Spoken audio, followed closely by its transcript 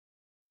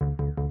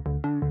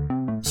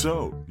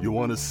So, you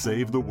want to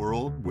save the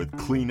world with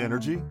clean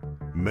energy?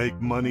 Make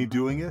money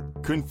doing it?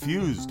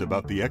 Confused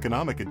about the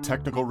economic and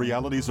technical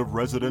realities of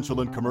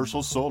residential and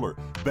commercial solar,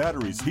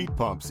 batteries, heat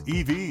pumps,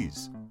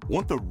 EVs?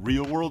 Want the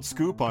real-world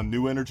scoop on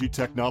new energy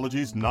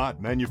technologies,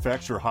 not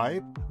manufacturer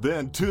hype?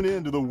 Then tune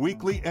in to the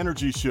Weekly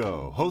Energy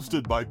Show,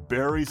 hosted by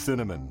Barry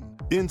Cinnamon.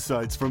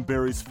 Insights from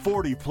Barry's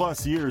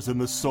 40-plus years in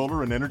the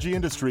solar and energy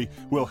industry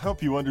will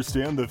help you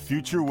understand the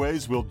future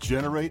ways we'll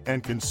generate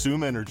and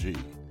consume energy.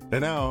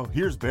 And now,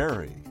 here's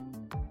Barry.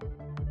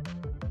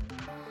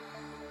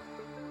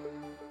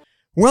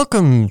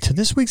 Welcome to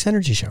this week's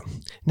Energy Show.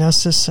 Now,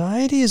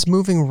 society is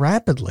moving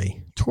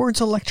rapidly towards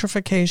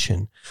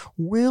electrification.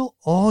 We'll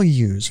all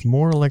use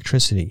more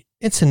electricity.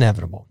 It's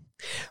inevitable.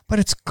 But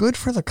it's good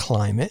for the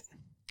climate,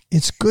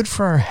 it's good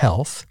for our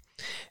health,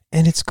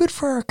 and it's good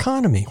for our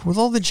economy with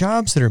all the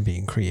jobs that are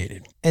being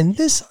created. And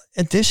this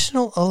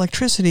additional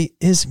electricity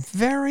is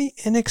very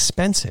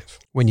inexpensive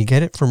when you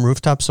get it from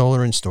rooftop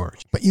solar and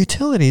storage. But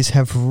utilities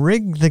have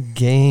rigged the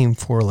game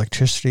for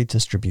electricity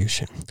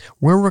distribution.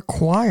 We're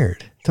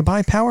required to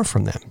buy power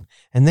from them,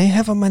 and they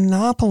have a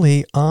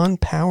monopoly on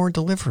power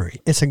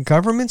delivery. It's a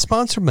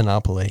government-sponsored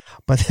monopoly,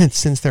 but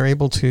since they're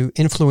able to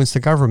influence the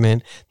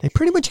government, they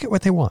pretty much get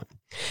what they want.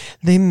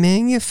 They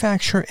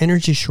manufacture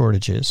energy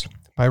shortages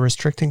by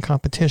restricting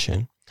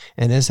competition.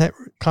 And as that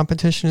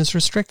competition is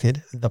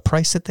restricted, the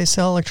price that they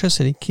sell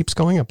electricity keeps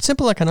going up.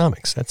 Simple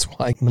economics. That's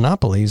why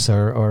monopolies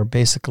are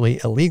basically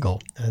illegal.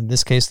 In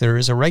this case, there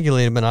is a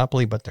regulated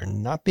monopoly, but they're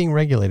not being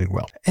regulated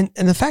well. And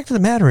the fact of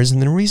the matter is,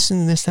 and the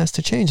reason this has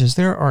to change is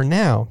there are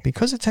now,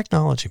 because of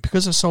technology,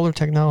 because of solar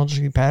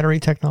technology, battery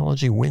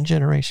technology, wind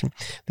generation,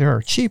 there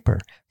are cheaper,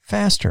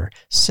 faster,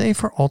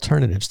 safer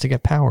alternatives to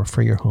get power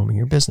for your home and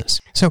your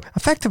business. So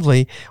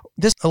effectively,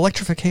 this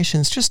electrification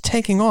is just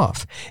taking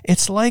off.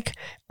 It's like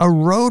a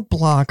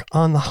roadblock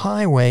on the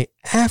highway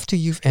after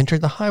you've entered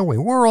the highway.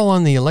 We're all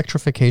on the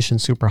electrification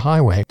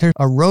superhighway. There's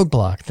a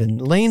roadblock. The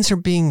lanes are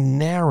being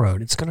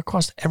narrowed. It's going to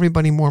cost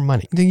everybody more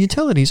money. The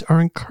utilities are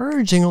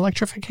encouraging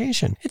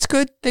electrification. It's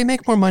good. They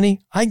make more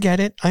money. I get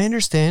it. I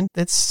understand.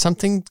 That's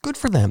something good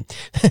for them.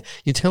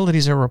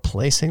 Utilities are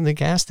replacing the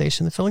gas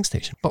station, the filling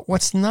station. But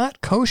what's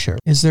not kosher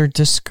is they're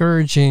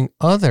discouraging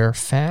other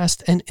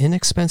fast and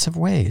inexpensive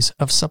ways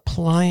of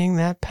supplying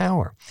that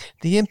power.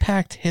 The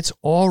impact hits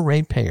all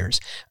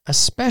ratepayers,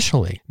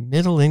 especially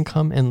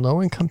middle-income and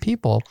low-income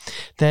people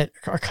that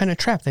are kind of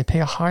trapped. They pay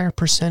a higher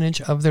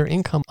percentage of their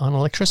income on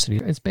electricity.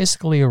 It's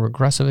basically a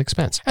regressive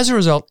expense. As a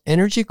result,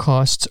 energy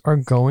costs are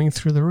going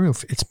through the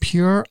roof. It's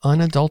pure,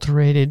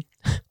 unadulterated,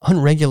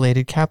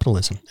 unregulated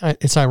capitalism.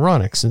 It's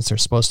ironic since they're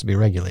supposed to be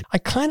regulated. I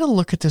kind of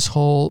look at this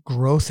whole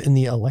growth in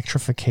the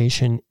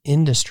electrification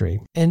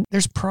industry, and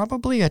there's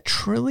probably $1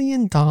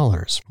 trillion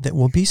that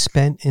will be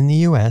spent in the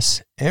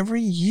U.S.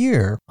 every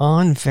year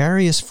on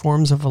various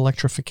forms of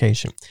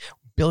electrification.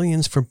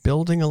 Billions for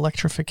building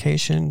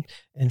electrification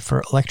and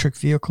for electric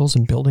vehicles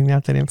and building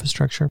out that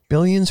infrastructure,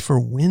 billions for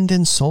wind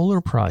and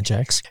solar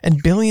projects,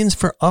 and billions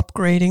for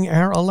upgrading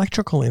our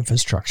electrical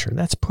infrastructure.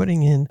 That's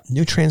putting in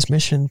new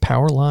transmission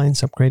power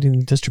lines, upgrading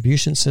the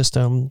distribution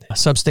system,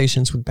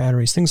 substations with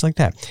batteries, things like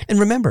that. And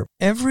remember,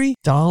 every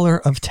dollar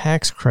of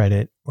tax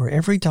credit or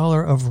every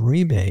dollar of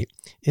rebate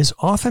is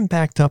often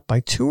backed up by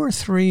 2 or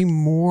 3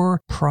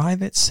 more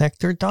private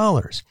sector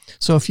dollars.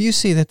 So if you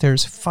see that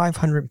there's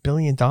 $500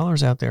 billion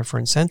out there for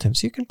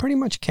incentives, you can pretty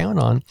much count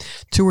on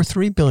 $2 or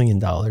 $3 billion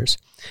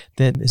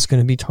that is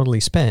going to be totally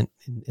spent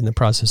in the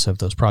process of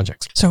those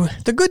projects. So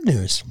the good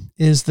news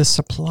is the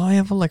supply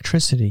of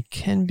electricity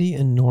can be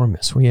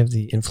enormous. We have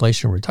the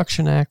Inflation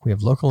Reduction Act. We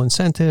have local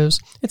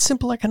incentives. It's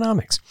simple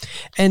economics.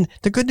 And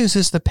the good news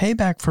is the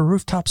payback for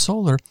rooftop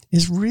solar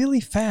is really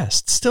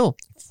fast. Still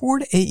 4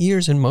 to 8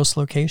 years in most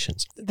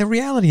locations. The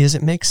reality is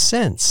it makes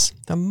sense,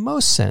 the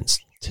most sense,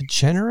 to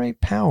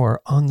generate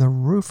power on the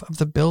roof of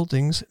the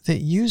buildings that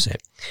use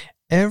it.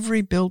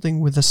 Every building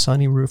with a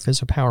sunny roof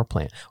is a power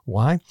plant.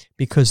 Why?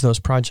 Because those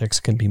projects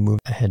can be moved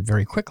ahead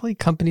very quickly.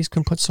 Companies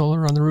can put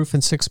solar on the roof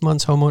in 6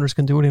 months. Homeowners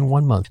can do it in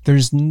 1 month.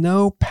 There's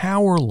no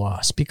power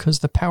loss because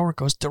the power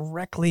goes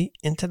directly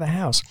into the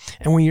house.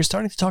 And when you're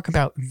starting to talk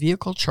about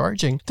vehicle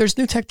charging, there's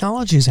new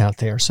technologies out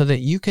there so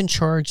that you can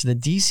charge the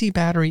DC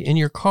battery in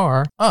your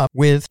car up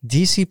with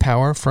DC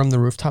power from the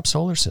rooftop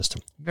solar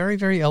system. Very,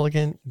 very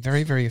elegant,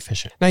 very, very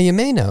efficient. Now, you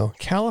may know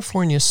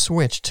California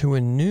switched to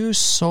a new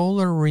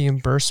solar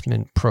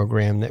reimbursement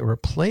program that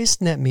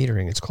replaced net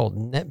metering. It's called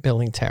net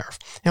billing tariff.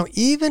 Now,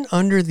 even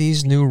under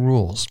these new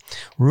rules,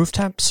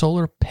 rooftop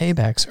solar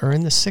paybacks are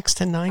in the 6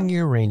 to 9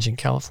 year range in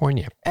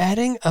California.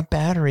 Adding a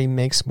battery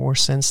makes more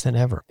sense than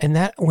ever. And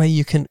that way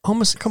you can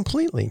almost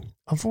completely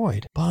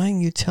avoid buying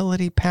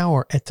utility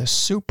power at the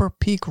super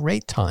peak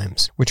rate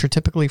times, which are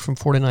typically from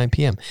 4 to 9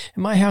 p.m.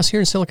 In my house here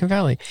in Silicon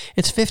Valley,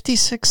 it's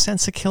 56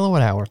 cents a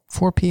kilowatt hour,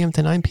 4 p.m.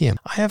 to 9 p.m.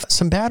 I have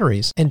some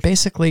batteries, and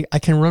basically I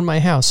can run my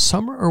house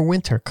summer or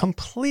winter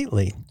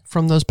completely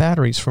from those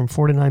batteries from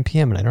 4 to 9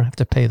 p.m., and I don't have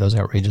to pay those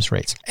outrageous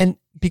rates. And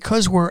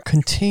because we're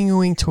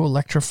continuing to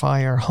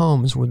electrify our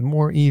homes with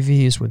more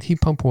EVs, with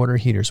heat pump water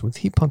heaters, with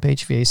heat pump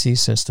HVAC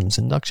systems,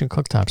 induction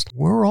cooktops,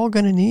 we're all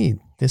going to need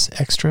this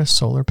extra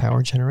solar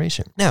power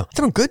generation. Now,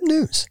 some good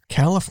news.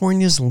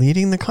 California's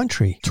leading the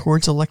country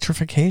towards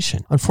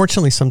electrification.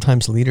 Unfortunately,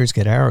 sometimes leaders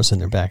get arrows in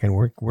their back, and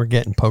we're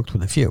getting poked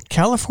with a few.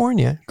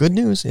 California, good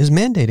news, is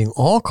mandating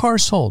all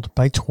cars sold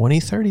by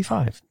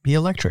 2035 be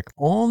electric.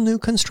 All new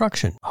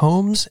construction,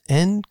 homes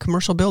and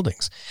commercial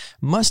buildings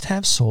must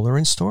have solar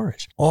and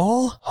storage.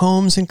 All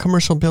homes and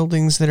commercial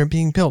buildings that are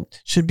being built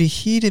should be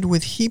heated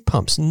with heat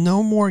pumps.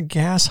 No more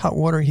gas hot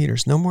water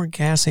heaters. No more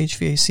gas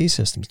HVAC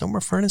systems. No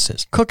more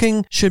furnaces.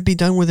 Cooking should be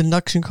done with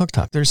induction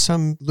cooktop. There's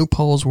some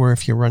loopholes where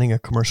if you're running a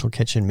commercial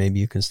kitchen, maybe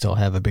you can still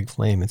have a big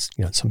flame. It's,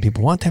 some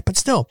people want that, but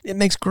still, it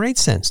makes great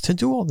sense to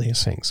do all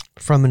these things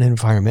from an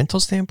environmental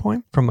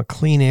standpoint, from a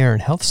clean air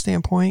and health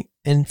standpoint,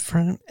 and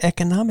from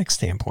economic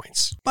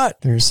standpoints. But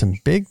there's some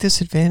big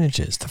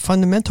disadvantages. The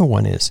fundamental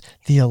one is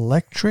the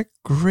electric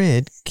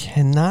grid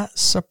cannot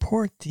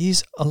support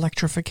these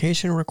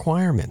electrification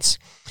requirements.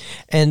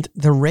 And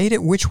the rate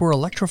at which we're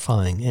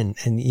electrifying and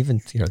even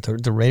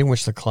the rate in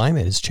which the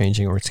climate is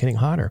changing or it's getting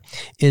hotter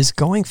is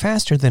going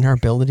faster than our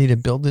ability to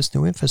build this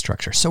new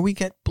infrastructure. So we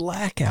get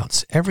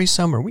blackouts every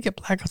summer. We get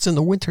blackouts in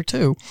the winter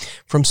too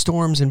from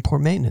storms and poor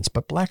maintenance,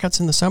 but blackouts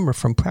in the summer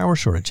from power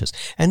shortages.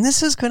 And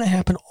this is going to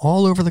happen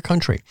all over the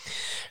country.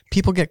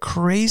 People get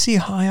crazy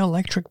high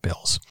electric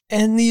bills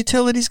and the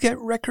utilities get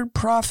record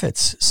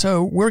profits.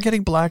 So we're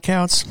getting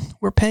blackouts.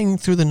 We're paying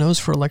through the nose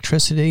for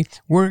electricity.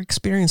 We're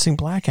experiencing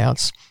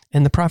blackouts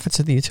and the profits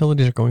of the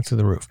utilities are going through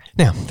the roof.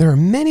 Now, there are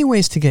many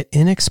ways to get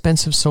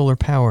inexpensive solar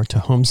power to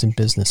homes and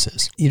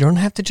businesses. You don't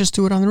have to just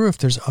do it on the roof.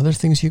 There's other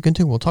things you can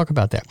do. We'll talk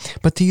about that.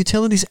 But the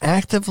utilities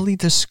actively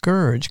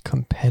discourage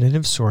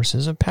competitive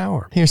sources of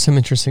power. Here's some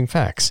interesting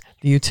facts.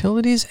 The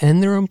utilities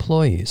and their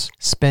employees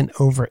spent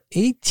over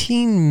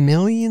 $18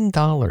 million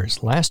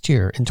last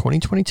year in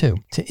 2022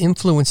 to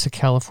influence the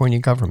California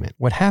government.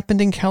 What happened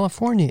in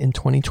California in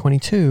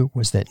 2022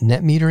 was that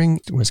net metering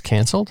was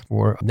canceled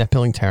for net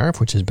billing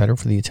tariff, which is better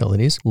for the utilities.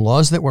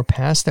 Laws that were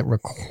passed that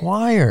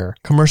require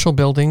commercial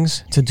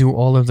buildings to do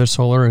all of their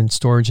solar and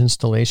storage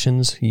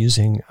installations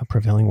using a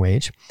prevailing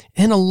wage.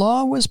 And a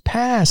law was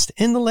passed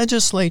in the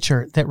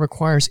legislature that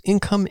requires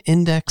income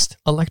indexed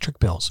electric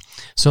bills.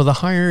 So the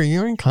higher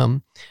your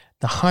income,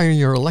 the higher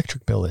your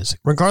electric bill is,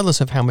 regardless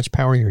of how much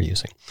power you're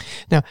using.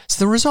 Now,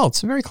 so the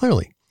results very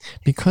clearly.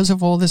 Because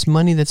of all this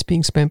money that's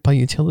being spent by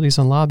utilities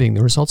on lobbying,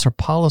 the results are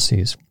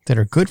policies that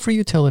are good for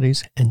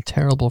utilities and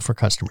terrible for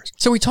customers.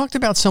 So we talked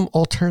about some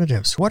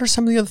alternatives. What are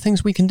some of the other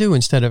things we can do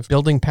instead of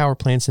building power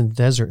plants in the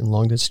desert and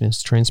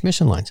long-distance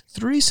transmission lines?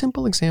 3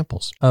 simple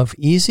examples of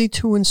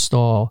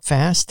easy-to-install,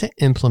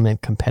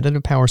 fast-to-implement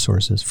competitive power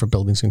sources for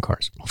buildings and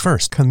cars.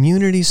 First,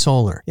 community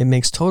solar. It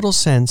makes total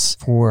sense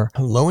for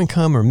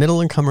low-income or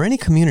middle-income or any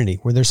community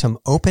where there's some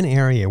open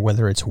area,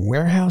 whether it's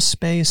warehouse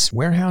space,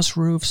 warehouse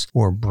roofs,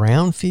 or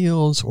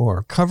brownfields,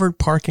 or covered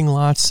parking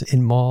lots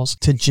in malls,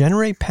 to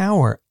generate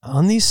power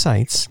on these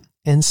sites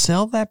and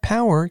sell that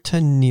power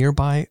to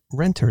nearby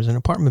renters in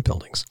apartment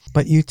buildings.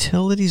 But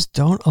utilities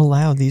don't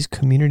allow these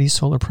community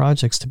solar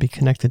projects to be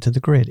connected to the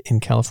grid in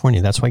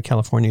California. That's why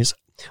California is,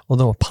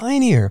 although a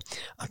pioneer,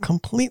 a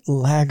complete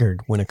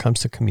laggard when it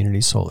comes to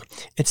community solar.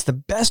 It's the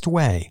best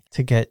way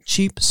to get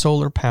cheap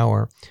solar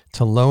power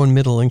to low and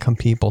middle income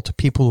people, to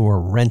people who are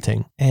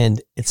renting.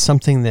 And it's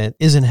something that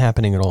isn't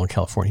happening at all in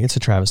California. It's a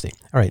travesty.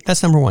 All right,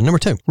 that's number 1. Number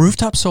 2,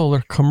 rooftop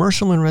solar,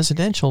 commercial and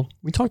residential.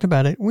 We talked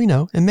about it. We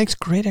know it makes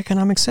great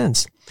economic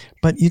sense.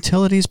 But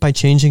utilities, by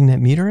changing net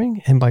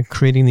metering and by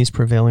creating these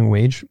prevailing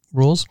wage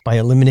rules, by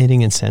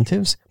eliminating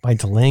incentives, by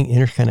delaying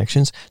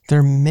interconnections,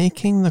 they're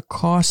making the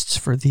costs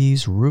for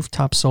these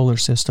rooftop solar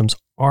systems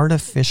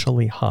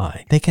artificially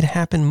high. They could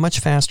happen much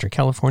faster.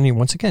 California,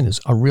 once again, is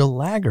a real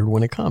laggard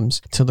when it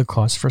comes to the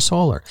cost for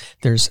solar.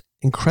 There's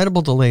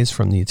incredible delays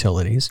from the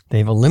utilities.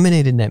 They've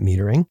eliminated net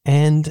metering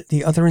and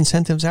the other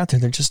incentives out there.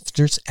 They're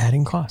just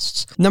adding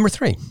costs. Number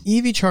 3,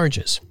 EV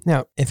charges.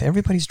 Now, if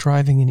everybody's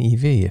driving an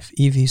EV, if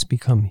EVs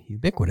become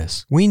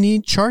ubiquitous, we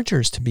need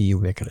chargers to be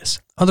ubiquitous.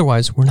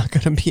 Otherwise, we're not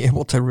going to be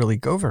able to really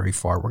go very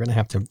far. We're going to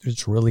have to,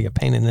 it's really a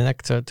pain in the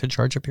neck to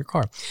charge up your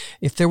car.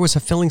 If there was a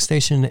filling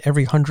station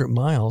every 100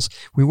 miles,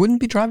 we wouldn't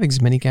be driving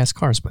as many gas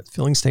cars, but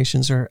filling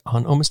stations are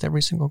on almost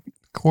every single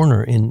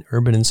corner in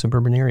urban and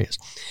suburban areas.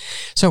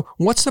 So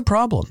what's the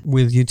problem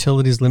with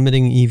utilities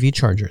limiting EV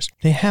chargers?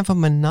 They have a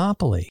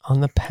monopoly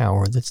on the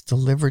power that's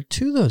delivered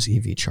to those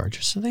EV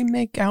chargers. So they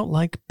make out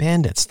like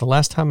bandits. The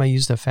last time I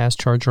used a fast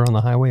charger on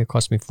the highway, it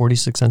cost me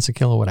 46 cents a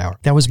kilowatt hour.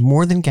 That was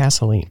more than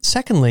gasoline.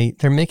 Secondly,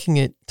 they're making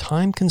it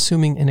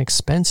time-consuming and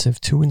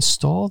expensive to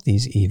install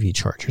these EV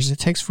chargers. It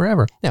takes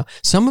forever. Now,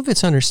 some of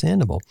it's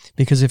understandable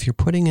because if you're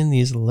putting in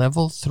these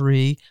level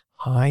 3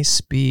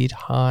 high-speed,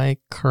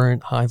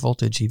 high-current,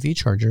 high-voltage EV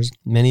chargers,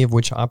 many of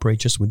which operate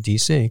just with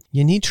DC,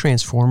 you need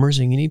transformers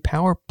and you need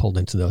power pulled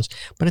into those.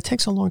 But it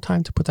takes a long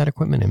time to put that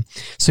equipment in.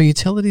 So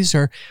utilities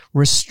are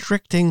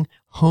restricting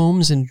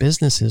homes and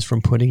businesses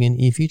from putting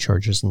in EV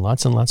chargers in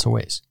lots and lots of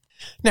ways.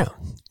 Now,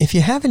 if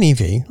you have an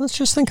EV, let's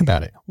just think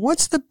about it.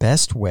 What's the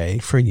best way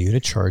for you to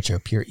charge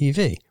up your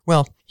EV?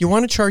 Well, you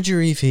want to charge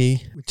your EV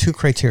with two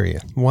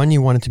criteria. One,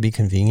 you want it to be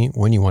convenient.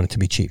 One, you want it to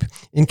be cheap.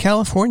 In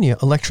California,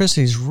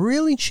 electricity is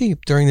really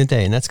cheap during the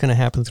day, and that's going to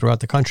happen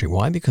throughout the country.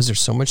 Why? Because there's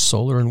so much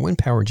solar and wind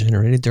power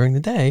generated during the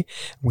day.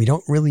 We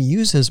don't really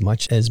use as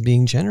much as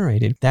being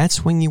generated.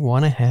 That's when you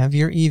want to have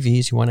your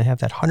EVs. You want to have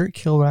that 100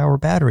 kilowatt-hour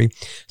battery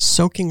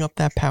soaking up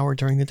that power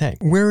during the day.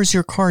 Where is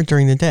your car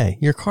during the day?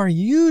 Your car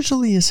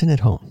usually isn't at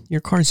home.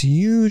 Your car's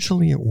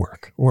usually at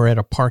work or at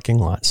a parking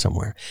lot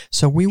somewhere.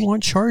 So we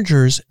want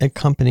chargers at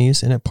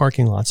companies and at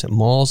parking lots, at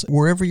malls,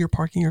 wherever you're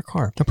parking your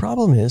car. The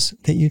problem is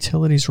that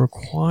utilities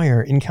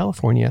require, in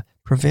California,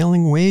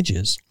 prevailing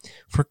wages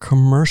for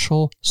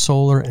commercial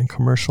solar and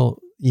commercial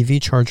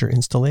EV charger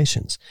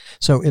installations.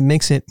 So it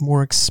makes it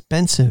more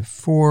expensive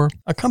for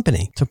a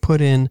company to put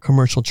in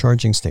commercial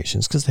charging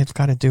stations because they've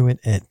got to do it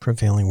at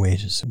prevailing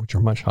wages, which are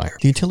much higher.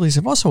 The utilities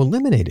have also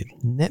eliminated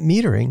net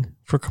metering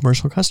for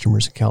commercial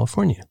customers in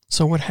California.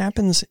 So what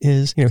happens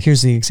is,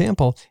 here's the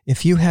example.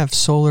 If you have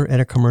solar at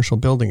a commercial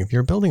building, if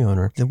you're a building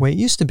owner, the way it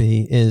used to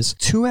be is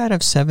 2 out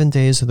of 7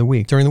 days of the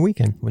week, during the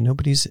weekend, when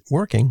nobody's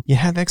working, you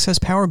have excess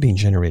power being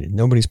generated.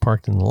 Nobody's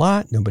parked in the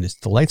lot, the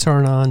lights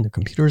aren't on, the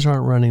computers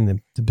aren't running,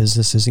 the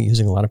business isn't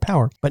using a lot of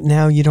power. But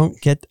now you don't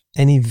get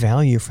any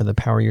value for the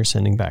power you're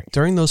sending back.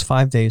 During those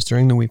 5 days,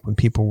 during the week when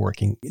people are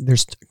working,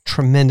 there's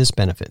tremendous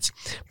benefits.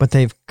 But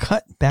they've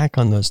cut back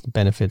on those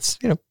benefits,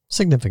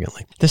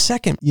 significantly. The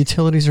second,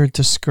 utilities are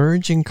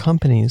discouraging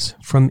companies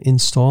from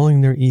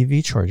installing their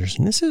EV chargers.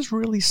 And this is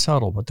really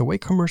subtle, but the way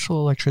commercial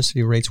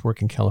electricity rates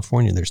work in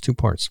California, there's two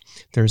parts.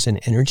 There's an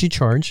energy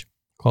charge,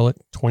 call it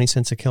 20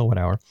 cents a kilowatt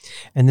hour.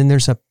 And then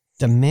there's a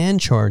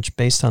demand charge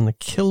based on the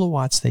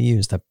kilowatts they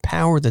use, the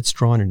power that's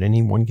drawn at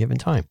any one given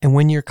time. And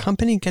when your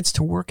company gets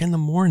to work in the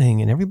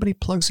morning and everybody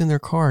plugs in their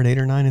car at 8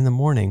 or 9 in the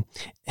morning,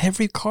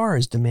 every car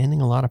is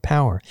demanding a lot of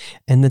power.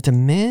 And the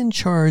demand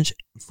charge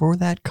for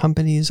that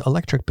company's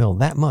electric bill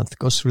that month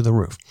goes through the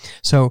roof.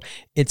 So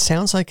it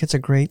sounds like it's a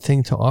great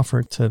thing to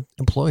offer to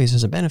employees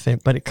as a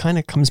benefit, but it kind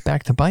of comes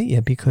back to bite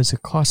you because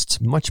it costs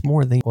much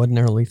more than you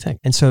ordinarily think.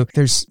 And so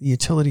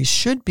utilities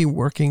should be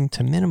working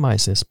to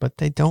minimize this, but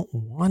they don't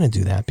want to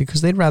do that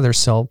because they'd rather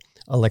sell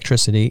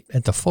electricity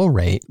at the full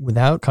rate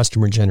without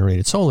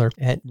customer-generated solar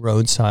at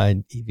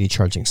roadside EV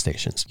charging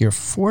stations. You're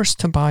forced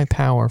to buy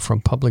power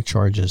from public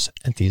charges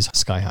at these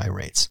sky-high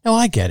rates. Now,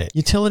 I get it.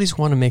 Utilities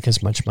want to make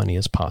as much money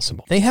as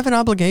possible. They have an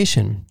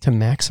obligation to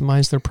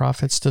maximize their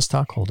profits to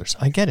stockholders.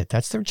 I get it.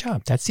 That's their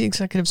job. That's the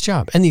executive's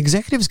job. And the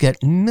executives get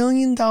 $1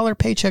 million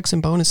paychecks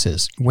and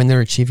bonuses when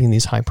they're achieving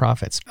these high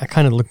profits. I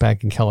kind of look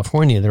back in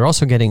California. They're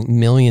also getting $1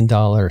 million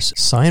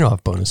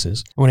sign-off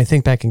bonuses. When I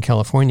think back in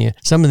California,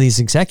 some of these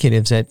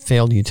executives at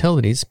failed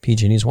utilities,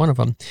 PG&E is one of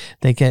them,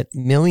 they get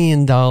 $1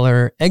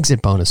 million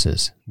exit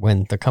bonuses.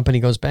 When the company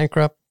goes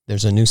bankrupt,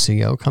 there's a new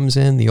CEO comes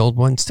in, the old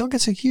one still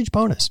gets a huge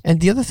bonus.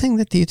 And the other thing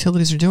that the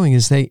utilities are doing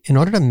is in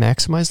order to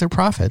maximize their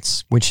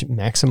profits, which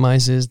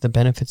maximizes the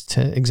benefits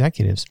to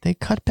executives, they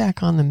cut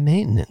back on the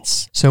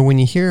maintenance. So when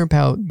you hear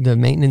about the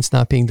maintenance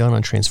not being done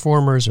on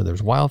transformers or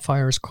there's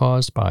wildfires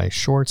caused by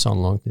shorts on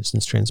long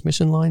distance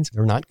transmission lines,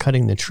 they're not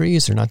cutting the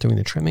trees, they're not doing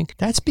the trimming.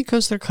 That's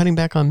because they're cutting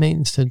back on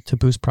maintenance to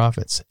boost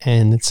profits.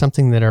 And it's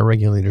something that our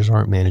regulators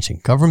aren't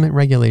managing. Government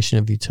regulation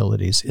of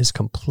utilities is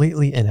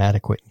completely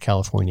inadequate in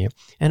California.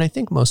 And I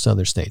think most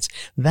other states.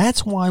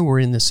 That's why we're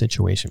in this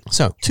situation.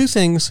 So, two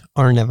things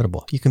are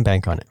inevitable. You can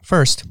bank on it.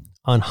 First,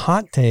 on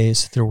hot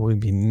days, there will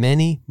be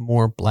many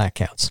more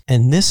blackouts.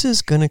 And this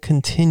is going to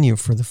continue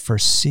for the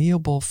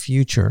foreseeable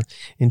future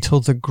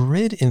until the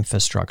grid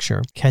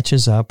infrastructure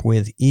catches up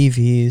with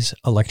EVs,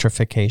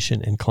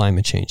 electrification, and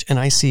climate change. And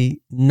I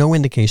see no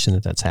indication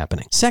that that's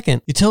happening.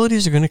 Second,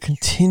 utilities are going to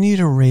continue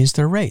to raise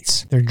their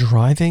rates. They're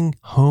driving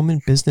home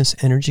and business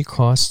energy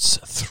costs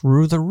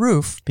through the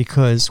roof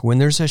because when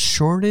there's a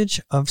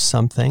shortage of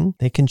something,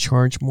 they can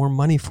charge more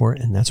money for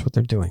it. And that's what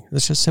they're doing.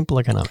 It's just simple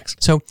economics.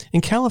 So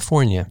in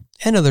California,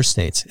 and other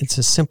states, it's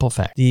a simple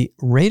fact. The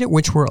rate at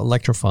which we're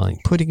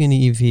electrifying, putting in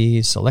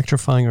EVs,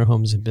 electrifying our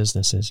homes and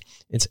businesses,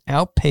 it's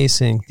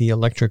outpacing the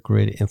electric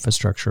grid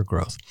infrastructure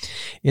growth.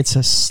 It's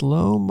a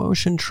slow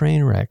motion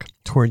train wreck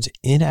towards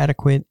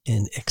inadequate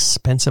and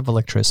expensive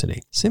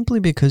electricity, simply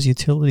because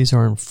utilities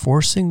are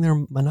enforcing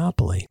their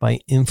monopoly by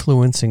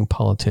influencing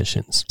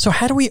politicians. So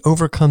how do we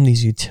overcome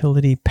these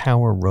utility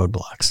power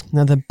roadblocks?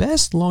 Now, the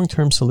best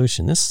long-term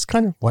solution, this is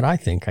kind of what I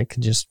think. I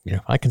can just,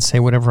 I can say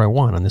whatever I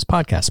want on this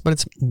podcast, but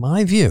it's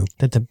my view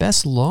that the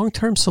best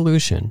long-term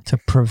solution to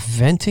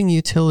preventing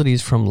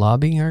utilities from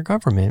lobbying our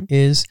government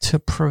is to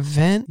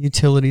prevent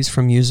utilities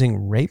from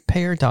using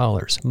ratepayer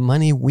dollars,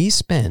 money we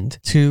spend,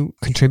 to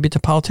contribute to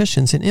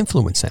politicians and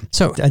influence them.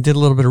 So I did a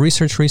little bit of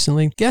research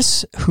recently.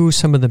 Guess who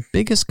some of the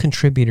biggest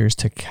contributors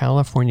to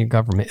California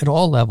government at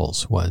all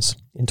levels was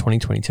in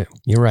 2022?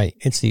 You're right.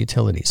 It's the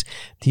utilities.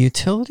 The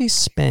utilities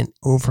spent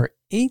over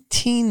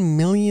 $18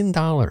 million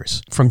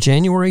from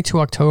January to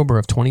October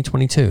of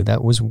 2022.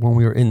 That was when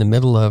we were in the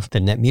middle of the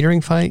net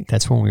metering fight.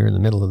 That's when we were in the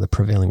middle of the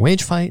prevailing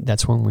wage fight.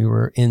 That's when we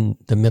were in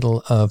the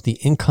middle of the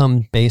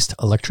income-based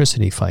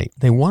electricity fight.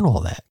 They won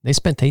all that. They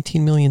spent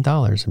 $18 million,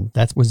 and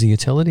that was the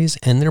utilities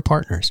and their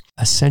partners.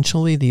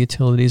 Essentially, the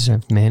utilities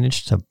have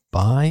managed to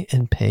buy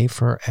and pay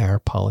for our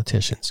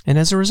politicians. And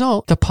as a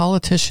result, the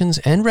politicians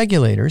and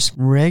regulators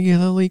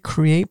regularly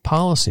create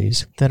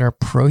policies that are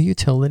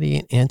pro-utility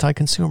and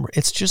anti-consumer.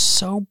 It's just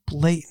so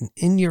blatant,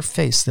 in your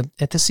face.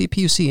 At the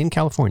CPUC in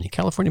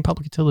California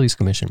Public Utilities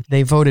Commission,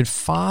 they voted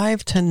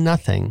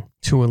 5-0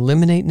 to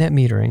eliminate net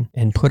metering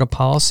and put a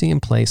policy in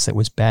place that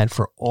was bad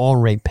for all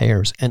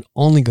ratepayers and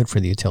only good for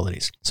the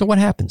utilities. So what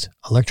happens?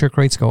 Electric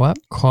rates go up,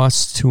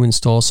 costs to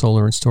install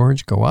solar and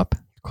storage go up,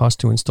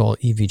 cost to install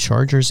EV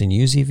chargers and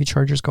use EV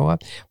chargers go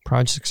up,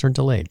 projects are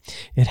delayed.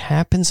 It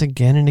happens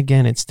again and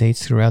again at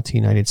states throughout the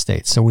United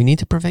States. So we need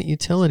to prevent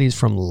utilities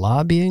from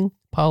lobbying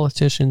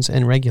politicians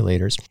and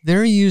regulators.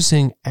 They're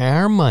using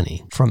our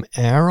money from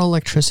our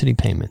electricity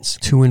payments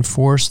to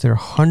enforce their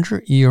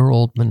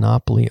 100-year-old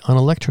monopoly on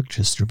electric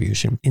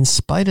distribution, in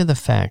spite of the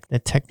fact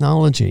that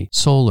technology,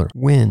 solar,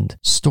 wind,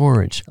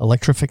 storage,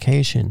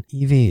 electrification,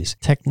 EVs,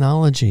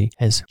 technology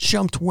has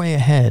jumped way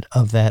ahead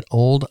of that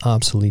old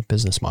obsolete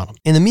business model.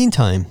 In the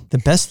meantime, the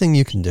best thing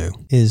you can do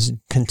is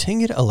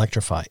continue to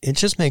electrify. It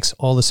just makes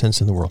all the sense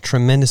in the world.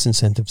 Tremendous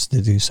incentives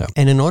to do so.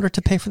 And in order to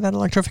pay for that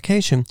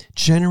electrification,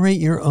 generate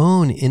your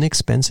own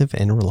inexpensive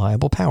and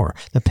reliable power.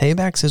 The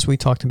paybacks, as we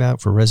talked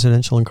about for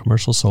residential and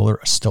commercial solar,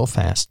 are still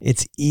fast.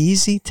 It's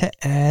easy to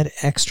add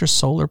extra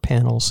solar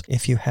panels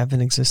if you have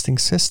an existing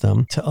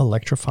system to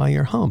electrify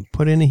your home.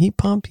 Put in a heat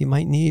pump, you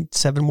might need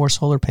 7 more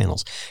solar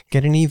panels.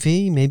 Get an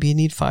EV, maybe you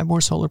need 5 more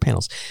solar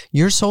panels.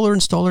 Your solar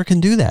installer can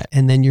do that,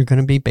 and then you're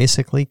going to be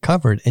basically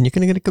covered, and you're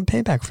going to get a good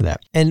payback for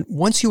that. And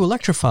once you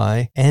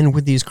electrify, and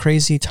with these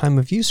crazy time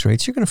of use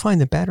rates, you're going to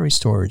find that battery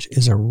storage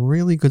is a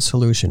really good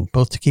solution,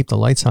 both to keep the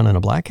lights on in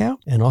a blackout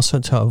and also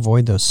to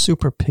avoid those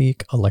super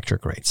peak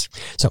electric rates.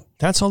 So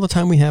that's all the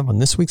time we have on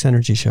this week's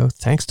Energy Show.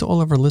 Thanks to all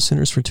of our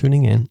listeners for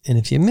tuning in. And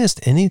if you missed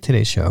any of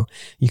today's show,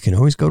 you can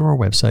always go to our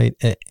website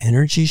at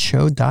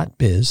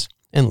energyshow.biz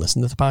and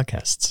listen to the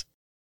podcasts.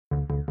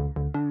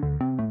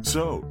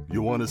 So,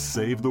 you want to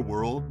save the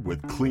world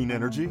with clean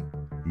energy?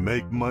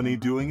 Make money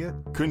doing it?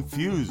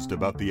 Confused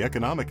about the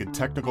economic and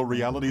technical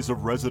realities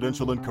of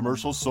residential and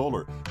commercial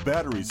solar,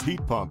 batteries,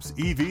 heat pumps,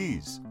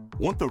 EVs?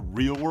 Want the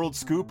real-world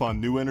scoop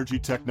on new energy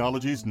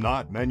technologies,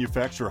 not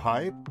manufacturer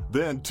hype?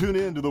 Then tune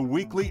in to the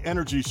weekly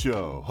Energy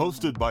Show,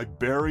 hosted by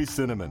Barry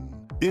Cinnamon.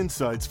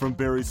 Insights from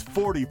Barry's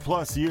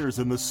 40-plus years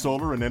in the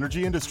solar and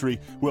energy industry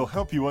will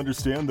help you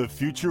understand the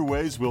future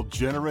ways we'll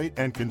generate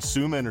and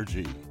consume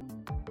energy.